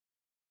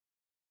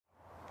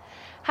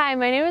Hi,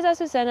 my name is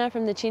Azucena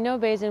from the Chino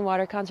Basin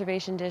Water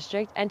Conservation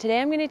District, and today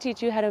I'm going to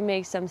teach you how to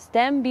make some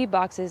stem bee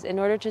boxes in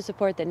order to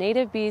support the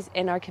native bees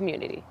in our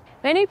community.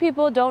 Many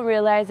people don't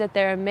realize that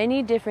there are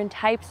many different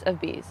types of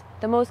bees.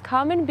 The most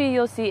common bee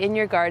you'll see in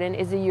your garden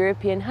is the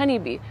European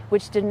honeybee,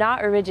 which did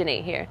not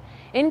originate here.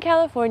 In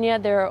California,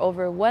 there are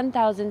over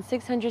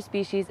 1,600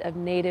 species of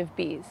native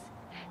bees.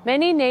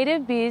 Many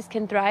native bees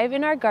can thrive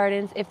in our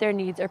gardens if their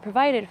needs are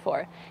provided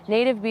for.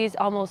 Native bees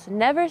almost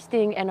never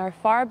sting and are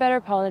far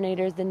better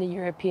pollinators than the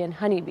European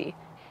honeybee.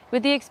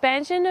 With the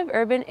expansion of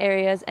urban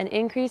areas and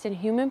increase in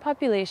human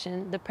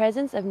population, the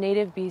presence of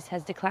native bees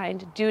has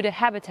declined due to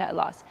habitat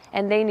loss,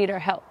 and they need our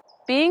help.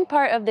 Being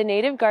part of the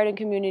native garden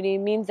community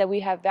means that we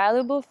have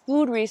valuable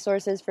food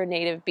resources for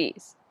native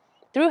bees.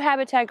 Through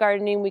habitat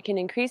gardening, we can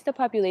increase the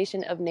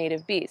population of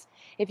native bees.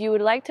 If you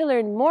would like to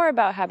learn more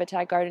about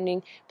habitat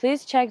gardening,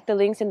 please check the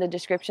links in the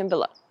description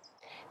below.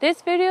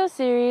 This video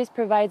series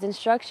provides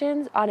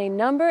instructions on a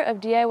number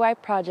of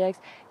DIY projects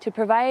to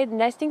provide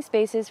nesting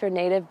spaces for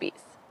native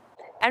bees.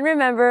 And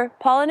remember,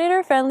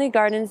 pollinator-friendly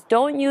gardens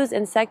don't use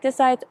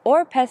insecticides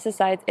or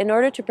pesticides in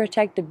order to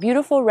protect the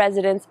beautiful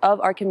residents of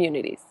our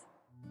communities.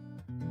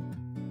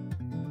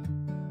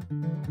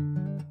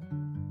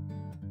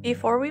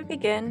 Before we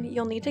begin,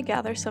 you'll need to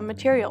gather some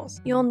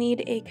materials. You'll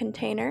need a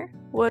container.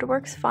 Wood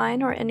works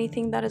fine, or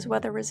anything that is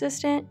weather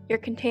resistant. Your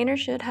container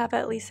should have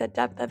at least a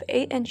depth of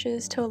 8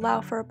 inches to allow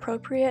for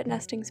appropriate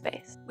nesting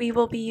space. We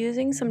will be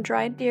using some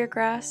dried deer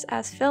grass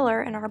as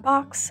filler in our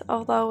box,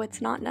 although it's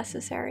not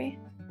necessary.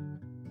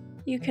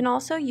 You can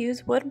also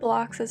use wood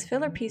blocks as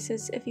filler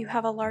pieces if you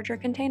have a larger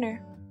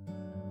container.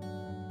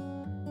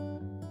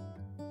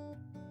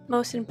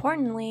 Most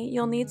importantly,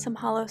 you'll need some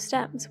hollow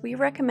stems. We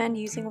recommend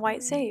using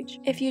white sage.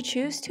 If you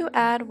choose to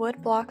add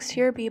wood blocks to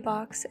your bee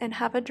box and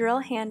have a drill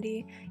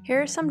handy,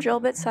 here are some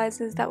drill bit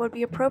sizes that would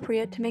be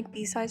appropriate to make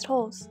bee-sized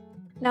holes.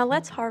 Now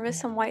let's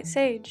harvest some white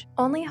sage.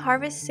 Only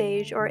harvest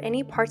sage or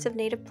any parts of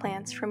native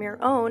plants from your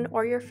own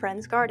or your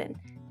friend's garden.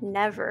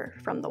 Never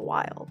from the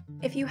wild.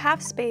 If you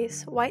have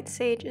space, white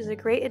sage is a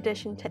great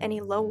addition to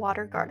any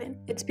low-water garden.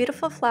 Its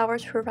beautiful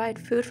flowers provide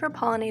food for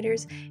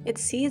pollinators,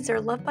 its seeds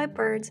are loved by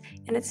birds,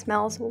 and it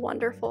smells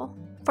wonderful.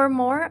 For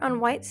more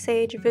on white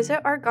sage, visit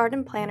our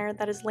garden planner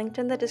that is linked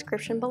in the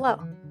description below.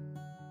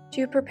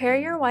 To prepare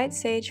your white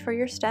sage for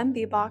your stem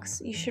bee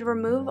box, you should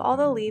remove all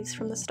the leaves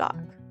from the stalk.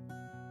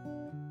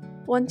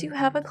 Once you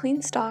have a clean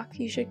stalk,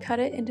 you should cut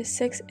it into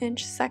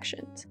 6-inch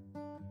sections.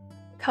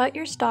 Cut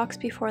your stalks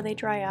before they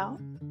dry out.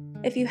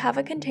 If you have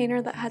a container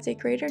that has a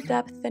greater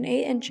depth than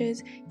 8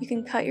 inches, you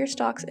can cut your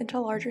stalks into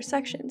larger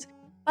sections,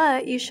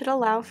 but you should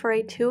allow for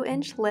a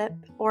 2-inch lip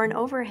or an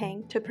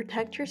overhang to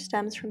protect your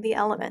stems from the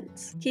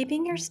elements.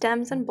 Keeping your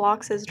stems and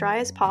blocks as dry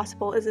as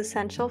possible is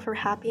essential for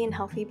happy and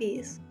healthy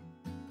bees.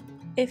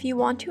 If you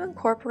want to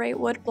incorporate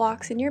wood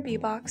blocks in your bee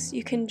box,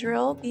 you can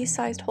drill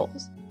bee-sized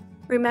holes.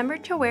 Remember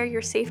to wear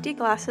your safety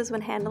glasses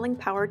when handling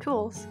power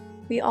tools.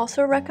 We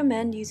also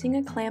recommend using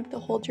a clamp to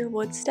hold your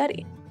wood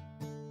steady.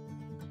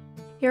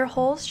 Your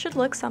holes should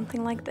look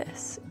something like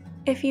this.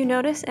 If you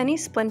notice any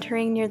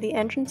splintering near the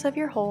entrance of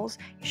your holes,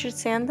 you should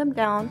sand them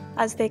down,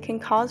 as they can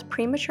cause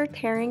premature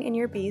tearing in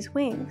your bee's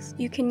wings.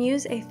 You can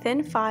use a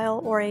thin file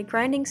or a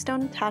grinding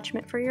stone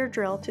attachment for your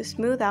drill to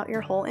smooth out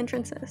your hole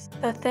entrances.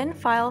 The thin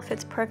file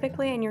fits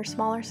perfectly in your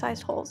smaller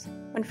sized holes.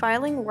 When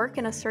filing, work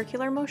in a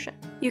circular motion.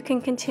 You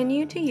can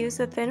continue to use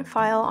the thin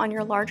file on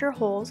your larger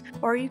holes,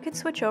 or you could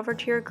switch over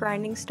to your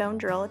grinding stone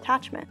drill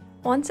attachment.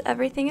 Once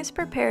everything is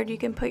prepared, you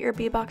can put your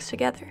bee box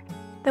together.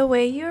 The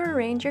way you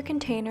arrange your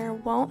container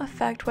won't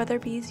affect whether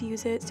bees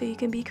use it, so you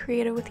can be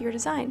creative with your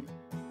design.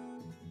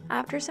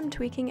 After some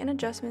tweaking and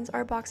adjustments,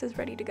 our box is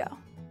ready to go.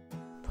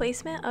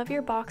 Placement of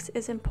your box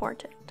is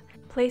important.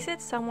 Place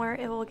it somewhere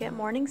it will get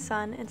morning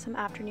sun and some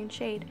afternoon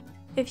shade.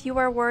 If you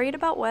are worried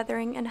about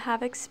weathering and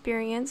have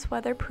experience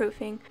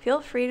weatherproofing, feel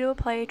free to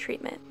apply a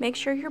treatment. Make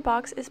sure your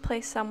box is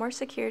placed somewhere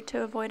secure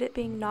to avoid it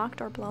being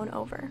knocked or blown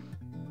over.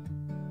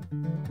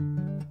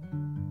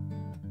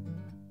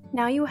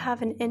 Now you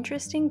have an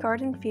interesting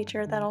garden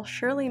feature that'll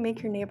surely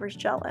make your neighbors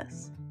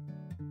jealous.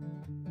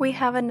 We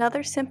have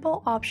another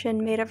simple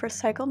option made of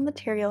recycled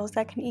materials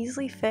that can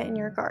easily fit in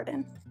your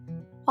garden.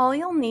 All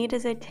you'll need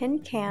is a tin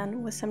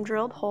can with some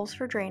drilled holes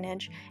for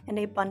drainage and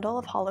a bundle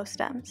of hollow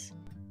stems.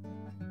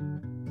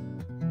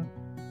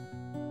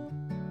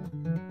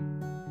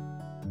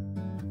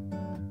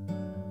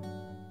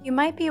 You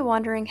might be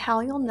wondering how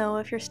you'll know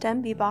if your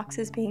stem bee box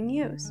is being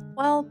used.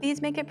 Well, bees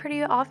make it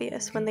pretty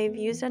obvious when they've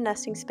used a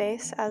nesting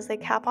space, as they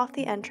cap off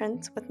the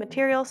entrance with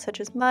materials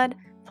such as mud,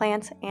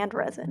 plants, and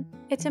resin.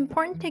 It's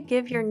important to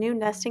give your new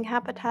nesting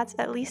habitats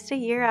at least a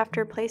year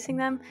after placing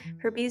them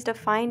for bees to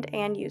find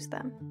and use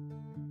them.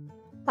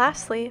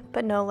 Lastly,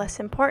 but no less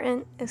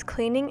important, is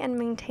cleaning and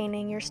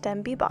maintaining your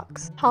stem bee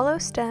box. Hollow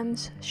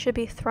stems should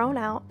be thrown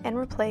out and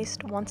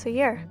replaced once a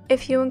year.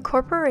 If you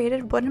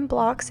incorporated wooden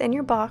blocks in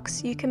your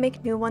box, you can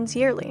make new ones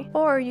yearly,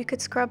 or you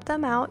could scrub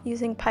them out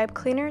using pipe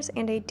cleaners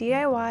and a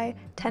DIY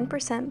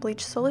 10%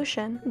 bleach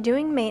solution.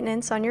 Doing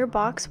maintenance on your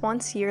box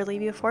once yearly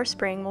before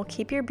spring will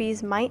keep your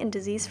bees mite and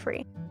disease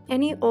free.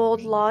 Any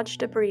old lodge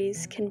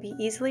debris can be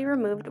easily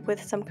removed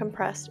with some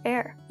compressed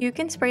air. You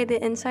can spray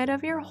the inside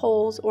of your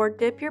holes or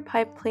dip your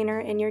pipe cleaner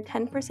in your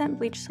 10%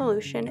 bleach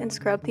solution and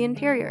scrub the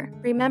interior.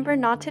 Remember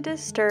not to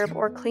disturb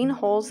or clean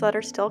holes that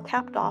are still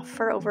capped off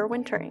for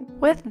overwintering.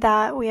 With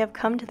that, we have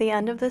come to the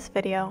end of this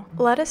video.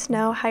 Let us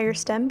know how your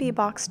stem bee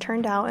box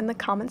turned out in the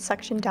comments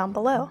section down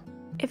below.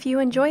 If you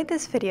enjoyed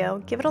this video,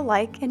 give it a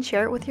like and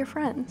share it with your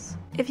friends.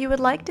 If you would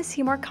like to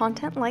see more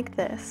content like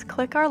this,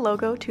 click our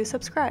logo to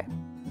subscribe.